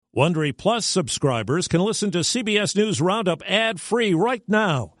Wondery Plus subscribers can listen to CBS News Roundup ad-free right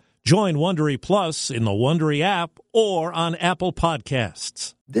now. Join Wondery Plus in the Wondery app or on Apple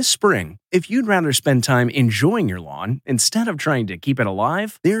Podcasts. This spring, if you'd rather spend time enjoying your lawn instead of trying to keep it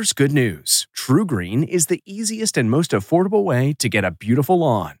alive, there's good news. True Green is the easiest and most affordable way to get a beautiful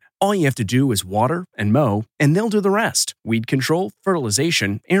lawn. All you have to do is water and mow, and they'll do the rest. Weed control,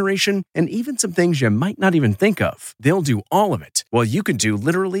 fertilization, aeration, and even some things you might not even think of. They'll do all of it, while you can do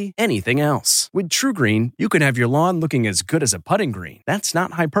literally anything else. With True Green, you can have your lawn looking as good as a putting green. That's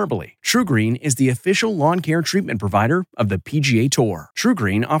not hyperbole. True Green is the official lawn care treatment provider of the PGA Tour. True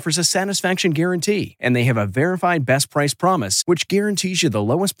Green offers a satisfaction guarantee, and they have a verified best price promise, which guarantees you the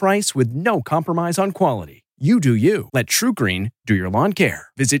lowest price with no compromise on quality. You do you. Let True Green do your lawn care.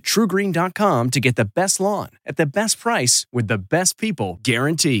 Visit TrueGreen.com to get the best lawn at the best price with the best people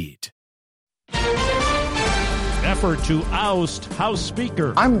guaranteed. Effort to oust House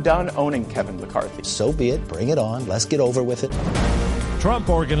Speaker. I'm done owning Kevin McCarthy. So be it. Bring it on. Let's get over with it. Trump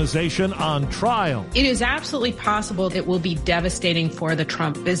Organization on trial. It is absolutely possible it will be devastating for the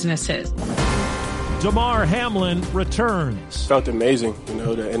Trump businesses. Damar Hamlin returns. Felt amazing,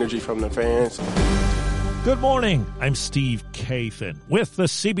 the energy from the fans. Good morning. I'm Steve Kathan with the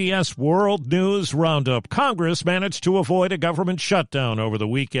CBS World News Roundup. Congress managed to avoid a government shutdown over the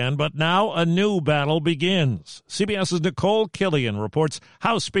weekend, but now a new battle begins. CBS's Nicole Killian reports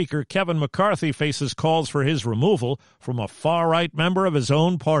House Speaker Kevin McCarthy faces calls for his removal from a far-right member of his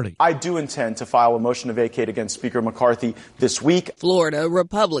own party. I do intend to file a motion to vacate against Speaker McCarthy this week. Florida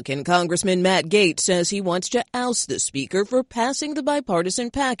Republican Congressman Matt Gaetz says he wants to oust the Speaker for passing the bipartisan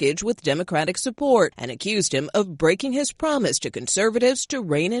package with Democratic support and accused him of breaking his promise to conservatives to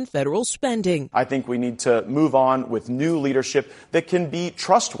rein in federal spending. I think we need to move on with new leadership that can be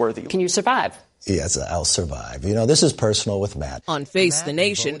trustworthy. Can you survive? Yes, I'll survive. This is personal with Matt. On Face the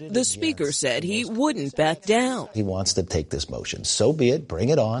Nation, the Speaker said he wouldn't back down. He wants to take this motion. So be it. Bring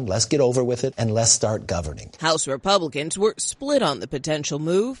it on. Let's get over with it, and let's start governing. House Republicans were split on the potential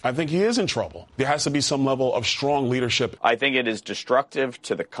move. I think he is in trouble. There has to be some level of strong leadership. I think it is destructive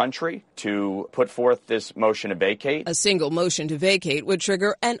to the country to put forth this motion to vacate. A single motion to vacate would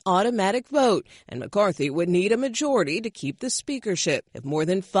trigger an automatic vote, and McCarthy would need a majority to keep the speakership. If more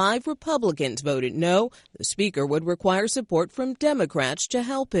than 5 Republicans voted no, the Speaker would require support from Democrats to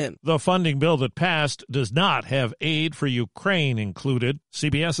help him. The funding bill that passed does not have aid for Ukraine included.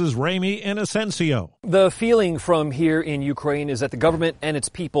 CBS's Ramy Inocencio. The feeling from here in Ukraine is that the government and its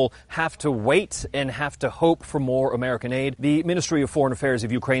people have to wait and have to hope for more American aid. The Ministry of Foreign Affairs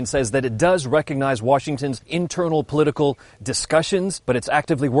of Ukraine says that it does recognize Washington's internal political discussions, but it's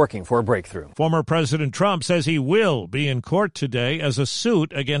actively working for a breakthrough. Former President Trump says he will be in court today as a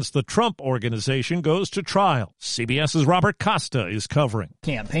suit against the Trump Organization goes to trial. CBS's Robert Costa is covering.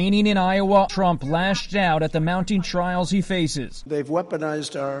 Campaigning in Iowa, Trump lashed out at the mounting trials he faces. They've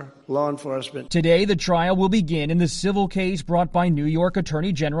weaponized our law enforcement. Today, the trial will begin in the civil case brought by New York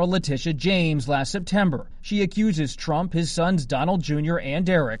Attorney General Letitia James last September. She accuses Trump, his sons Donald Jr. and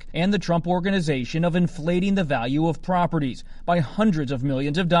Eric, and the Trump Organization of inflating the value of properties by hundreds of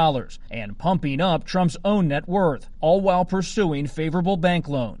millions of dollars and pumping up Trump's own net worth, all while pursuing favorable bank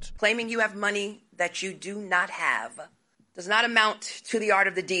loans. Claiming you have money that you do not have does not amount to the art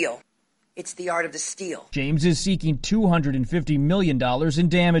of the deal. It's the art of the steal. James is seeking $250 million in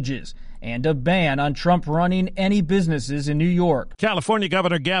damages and a ban on Trump running any businesses in New York. California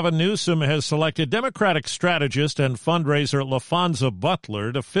Governor Gavin Newsom has selected Democratic strategist and fundraiser LaFonza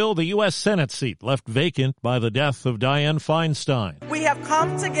Butler to fill the U.S. Senate seat left vacant by the death of Dianne Feinstein. We have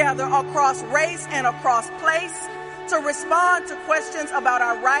come together across race and across place to respond to questions about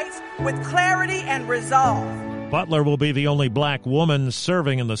our rights with clarity and resolve. Butler will be the only black woman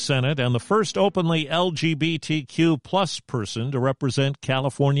serving in the Senate and the first openly LGBTQ plus person to represent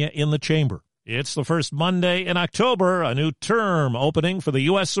California in the chamber. It's the first Monday in October, a new term opening for the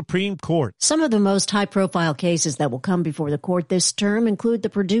U.S. Supreme Court. Some of the most high-profile cases that will come before the court this term include the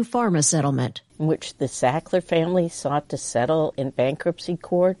Purdue Pharma settlement, in which the Sackler family sought to settle in bankruptcy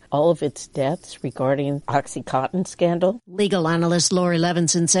court all of its debts regarding OxyContin scandal. Legal analyst Lori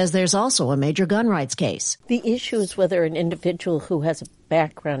Levinson says there's also a major gun rights case. The issue is whether an individual who has a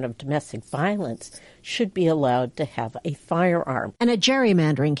background of domestic violence should be allowed to have a firearm. And a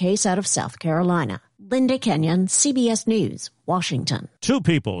gerrymandering case out of South Carolina. Linda Kenyon, CBS News, Washington. 2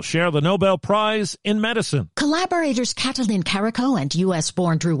 people share the Nobel Prize in medicine. Collaborators Katalin Karikó and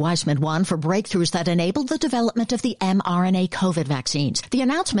U.S.-born Drew Weissman won for breakthroughs that enabled the development of the mRNA COVID vaccines. The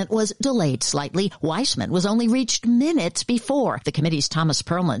announcement was delayed slightly. Weissman was only reached minutes before. The committee's Thomas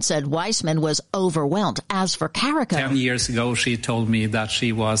Perlman said Weissman was overwhelmed. As for Karikó, 10 years ago, she told me that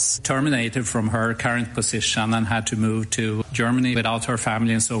she was terminated from her current position and had to move to Germany without her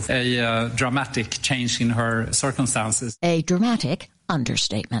family, and so a dramatic change in her circumstances. A dramatic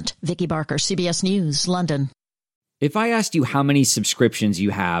understatement. Vicky Barker, CBS News, London. If I asked you how many subscriptions you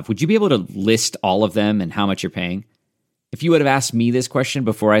have, would you be able to list all of them and how much you're paying? If you would have asked me this question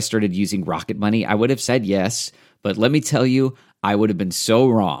before I started using Rocket Money, I would have said yes, but let me tell you, I would have been so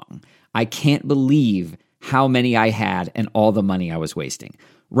wrong. I can't believe how many I had and all the money I was wasting.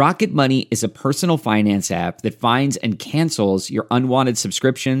 Rocket Money is a personal finance app that finds and cancels your unwanted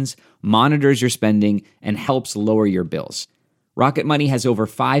subscriptions, monitors your spending, and helps lower your bills. Rocket Money has over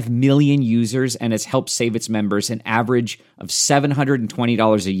 5 million users and has helped save its members an average of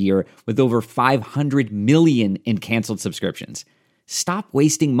 $720 a year with over 500 million in canceled subscriptions. Stop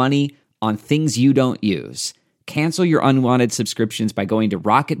wasting money on things you don't use. Cancel your unwanted subscriptions by going to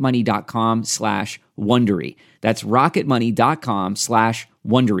rocketmoney.com/Wondery. That's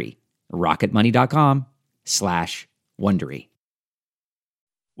rocketmoney.com/Wondery. rocketmoney.com/Wondery.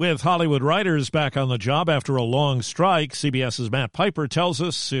 With Hollywood writers back on the job after a long strike, CBS's Matt Piper tells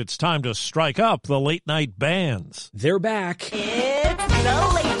us it's time to strike up the late-night bands. They're back. It's The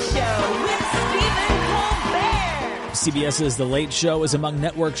Late Show with Stephen Colbert. CBS's The Late Show is among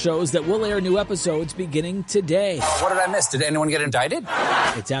network shows that will air new episodes beginning today. What did I miss? Did anyone get indicted?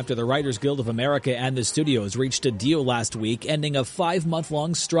 It's after the Writers Guild of America and the studios reached a deal last week, ending a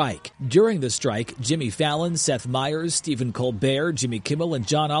 5-month-long strike. During the strike, Jimmy Fallon, Seth Meyers, Stephen Colbert, Jimmy Kimmel, and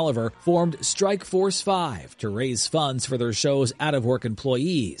John Oliver formed Strike Force 5 to raise funds for their show's out-of-work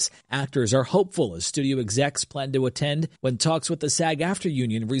employees. Actors are hopeful as studio execs plan to attend when talks with the SAG-AFTRA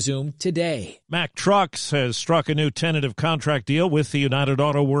union resume today. Mack Trucks has struck a new tentative contract deal with the United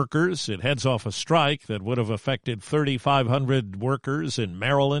Auto Workers. It heads off a strike that would have affected 3,500 workers in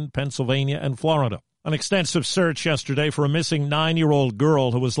Maryland, Pennsylvania, and Florida. An extensive search yesterday for a missing 9-year-old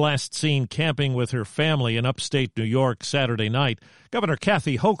girl who was last seen camping with her family in upstate New York Saturday night. Governor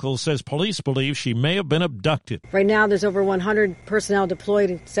Kathy Hochul says police believe she may have been abducted. Right now, there's over 100 personnel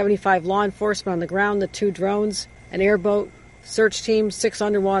deployed, 75 law enforcement on the ground, the 2 drones, an airboat, search team, 6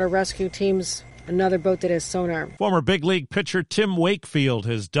 underwater rescue teams, another boat that has sonar. Former big league pitcher Tim Wakefield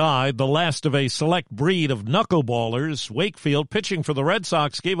has died, the last of a select breed of knuckleballers. Wakefield, pitching for the Red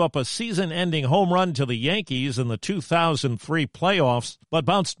Sox, gave up a season-ending home run to the Yankees in the 2003 playoffs, but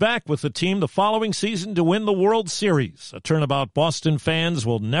bounced back with the team the following season to win the World Series, a turnabout Boston fans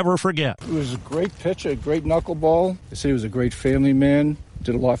will never forget. He was a great pitcher, a great knuckleball. They say he was a great family man,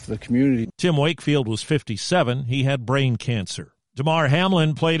 did a lot for the community. Tim Wakefield was 57. He had brain cancer. Damar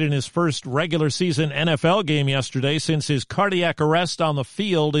Hamlin played in his first regular season NFL game yesterday since his cardiac arrest on the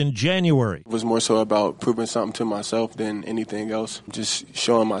field in January. It was more so about proving something to myself than anything else. Just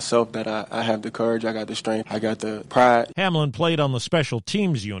showing myself that I have the courage, I got the strength, I got the pride. Hamlin played on the special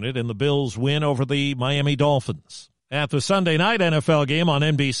teams unit in the Bills' win over the Miami Dolphins. At the Sunday night NFL game on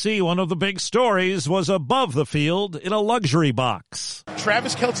NBC, one of the big stories was above the field in a luxury box.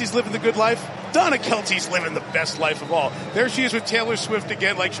 Travis Kelce's living the good life. Donna Kelce's living the best life of all. There she is with Taylor Swift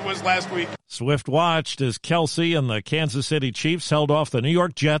again like she was last week. Swift watched as Kelce and the Kansas City Chiefs held off the New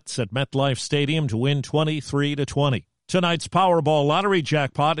York Jets at MetLife Stadium to win 23-20. Tonight's Powerball lottery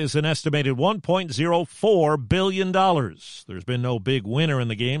jackpot is an estimated $1.04 billion. There's been no big winner in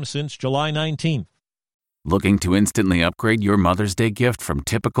the game since July 19th. Looking to instantly upgrade your Mother's Day gift from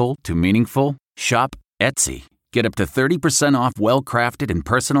typical to meaningful? Shop Etsy. Get up to 30% off well-crafted and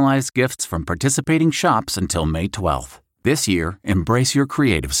personalized gifts from participating shops until May 12th. This year, embrace your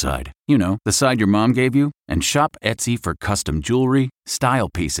creative side. You know, the side your mom gave you. And shop Etsy for custom jewelry, style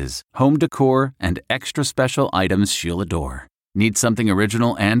pieces, home decor, and extra special items she'll adore. Need something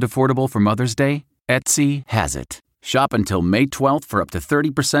original and affordable for Mother's Day? Etsy has it. Shop until May 12th for up to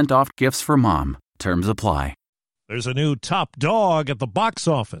 30% off gifts for mom. Terms apply. There's a new top dog at the box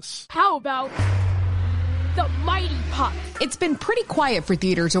office. How about The Mighty Pups? It's been pretty quiet for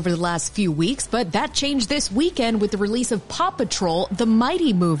theaters over the last few weeks, but that changed this weekend with the release of Paw Patrol, the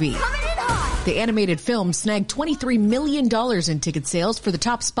Mighty movie. The animated film snagged $23 million in ticket sales for the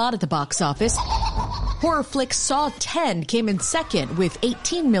top spot at the box office. Horror flick Saw 10 came in second with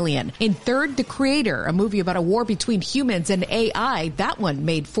 18 million. In third, The Creator, a movie about a war between humans and AI. That one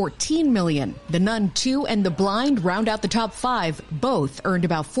made 14 million. The Nun 2 and The Blind round out the top 5. Both earned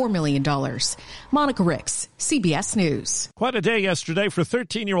about $4 million. Monica Ricks, CBS News. Quite a day yesterday for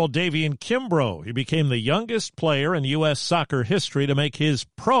 13-year-old Davian Kimbrough. He became the youngest player in U.S. soccer history to make his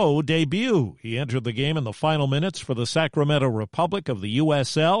pro debut. He entered the game in the final minutes for the Sacramento Republic of the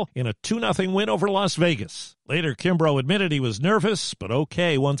USL in a 2-0 win over Las Vegas. Later, Kimbrough admitted he was nervous, but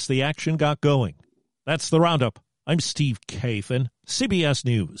okay once the action got going. That's the Roundup. I'm Steve Kathan, CBS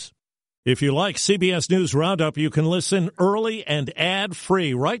News. If you like CBS News Roundup, you can listen early and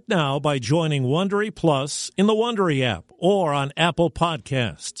ad-free right now by joining Wondery Plus in the Wondery app or on Apple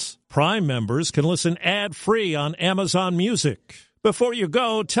Podcasts. Prime members can listen ad-free on Amazon Music. Before you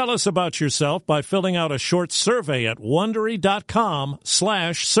go, tell us about yourself by filling out a short survey at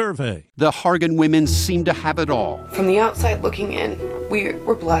Wondery.com/survey. The Hargan women seem to have it all. From the outside looking in,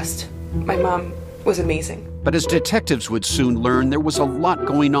 we're blessed. My mom was amazing. But as detectives would soon learn, there was a lot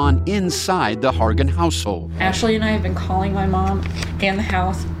going on inside the Hargan household. Ashley and I have been calling my mom and the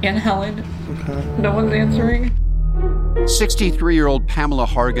house and Helen. Okay. No one's answering. 63-year-old Pamela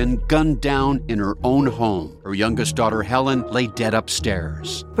Hargan gunned down in her own home. Her youngest daughter, Helen, lay dead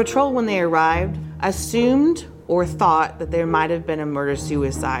upstairs. Patrol, when they arrived, assumed or thought that there might have been a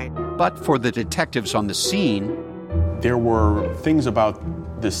murder-suicide. But for the detectives on the scene, there were things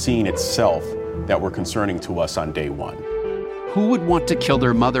about the scene itself that were concerning to us on day one. Who would want to kill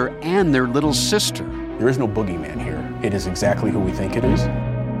their mother and their little sister? There is no boogeyman here. It is exactly who we think it is.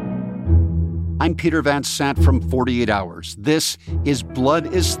 I'm Peter Van Sant from 48 Hours. This is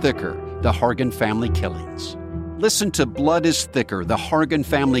Blood is Thicker, the Hargan Family Killings. Listen to Blood is Thicker, the Hargan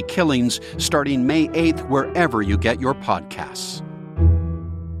Family Killings, starting May 8th, wherever you get your podcasts.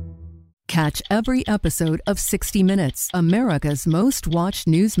 Catch every episode of 60 Minutes, America's most watched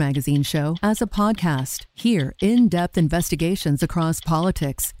news magazine show, as a podcast. Hear in-depth investigations across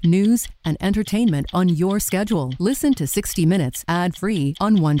politics, news, and entertainment on your schedule. Listen to 60 Minutes ad-free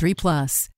on Wondery Plus.